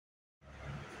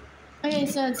Okay,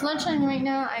 so it's lunchtime right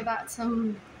now. I got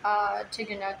some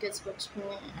chicken nuggets, which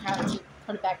I have to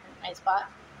put it back in my spot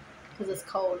because it's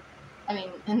cold. I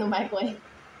mean, in the microwave.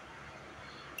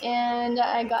 And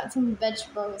I got some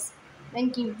vegetables.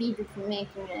 Thank you, Phoebe, for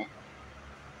making it.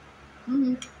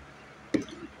 And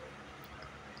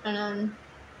then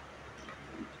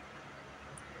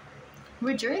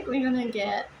for drink, we're gonna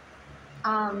get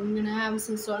I'm gonna have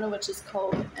some soda, which is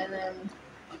cold, and then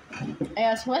I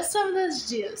got what's some of this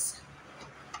juice?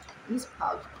 This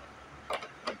pop.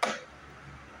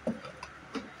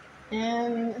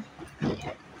 And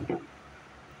yeah. I'm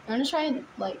gonna try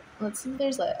let's see if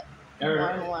there's a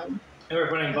warm one. And we're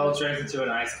putting both drinks into an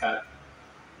ice cup.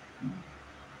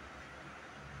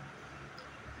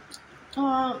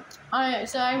 Alright,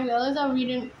 so I realized that we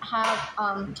didn't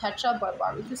have ketchup or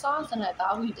barbecue sauce, and I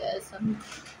thought we did. So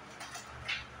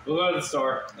we'll go to the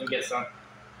store and get some.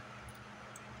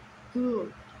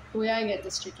 Ooh, we gotta get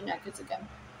this chicken nuggets again.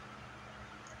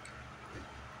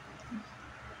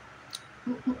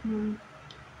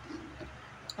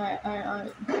 Alright.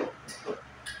 I'm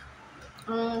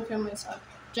gonna film myself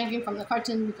drinking from the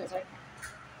carton because I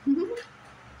can.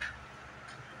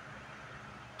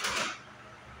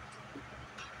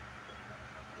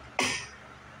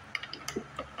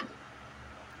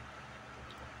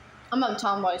 I'm a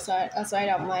tomboy, so that's why I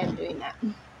don't mind doing that.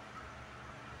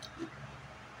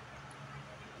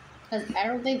 Because I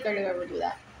don't think Gertie would ever do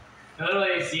that. Literally,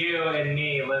 it's you and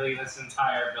me living in this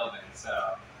entire building,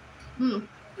 so we're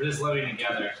just living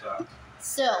together. So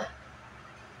still,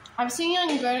 I'm seeing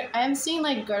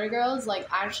like Gertie girls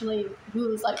actually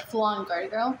who's full on Gertie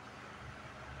girl,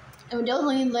 and when they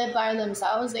only live by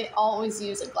themselves, they always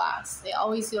use a glass. They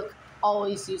always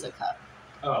use a cup.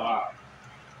 Oh wow.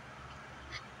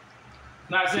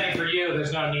 Not saying for you,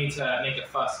 there's no need to make a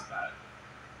fuss about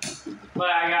it. But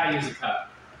I gotta use a cup.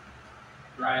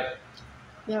 Right?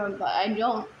 Yeah, but I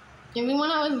don't. Even when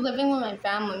I was living with my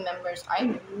family members,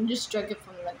 I just drank it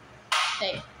from the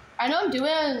thing. I don't do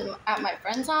it at my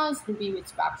friend's house to be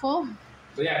respectful.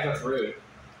 But yeah, that's rude.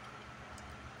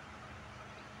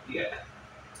 Yeah.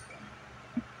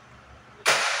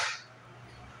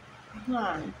 Come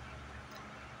on.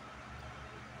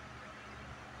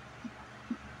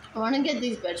 I want to get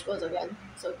these vegetables again.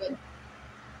 So good.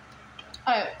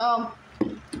 Alright,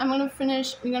 we're gonna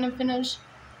finish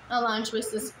our lunch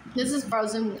with this. This is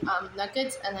frozen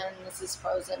nuggets, and then this is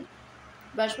frozen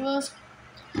vegetables.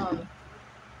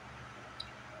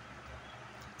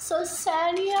 So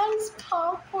sad he has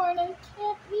popcorn. I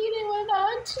can't eat it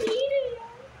without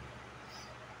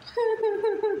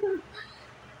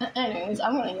cheating. Anyways,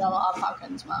 I'm gonna yell out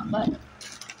popcorn as well, but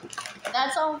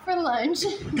that's all for lunch.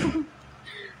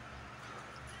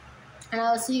 And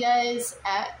I'll see you guys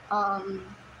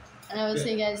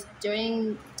see you guys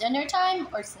during dinner time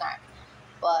or snack.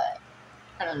 But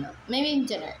I don't know. Maybe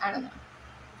dinner. I don't know.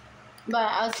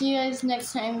 But I'll see you guys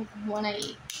next time when I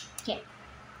eat. Okay.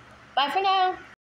 Bye for now.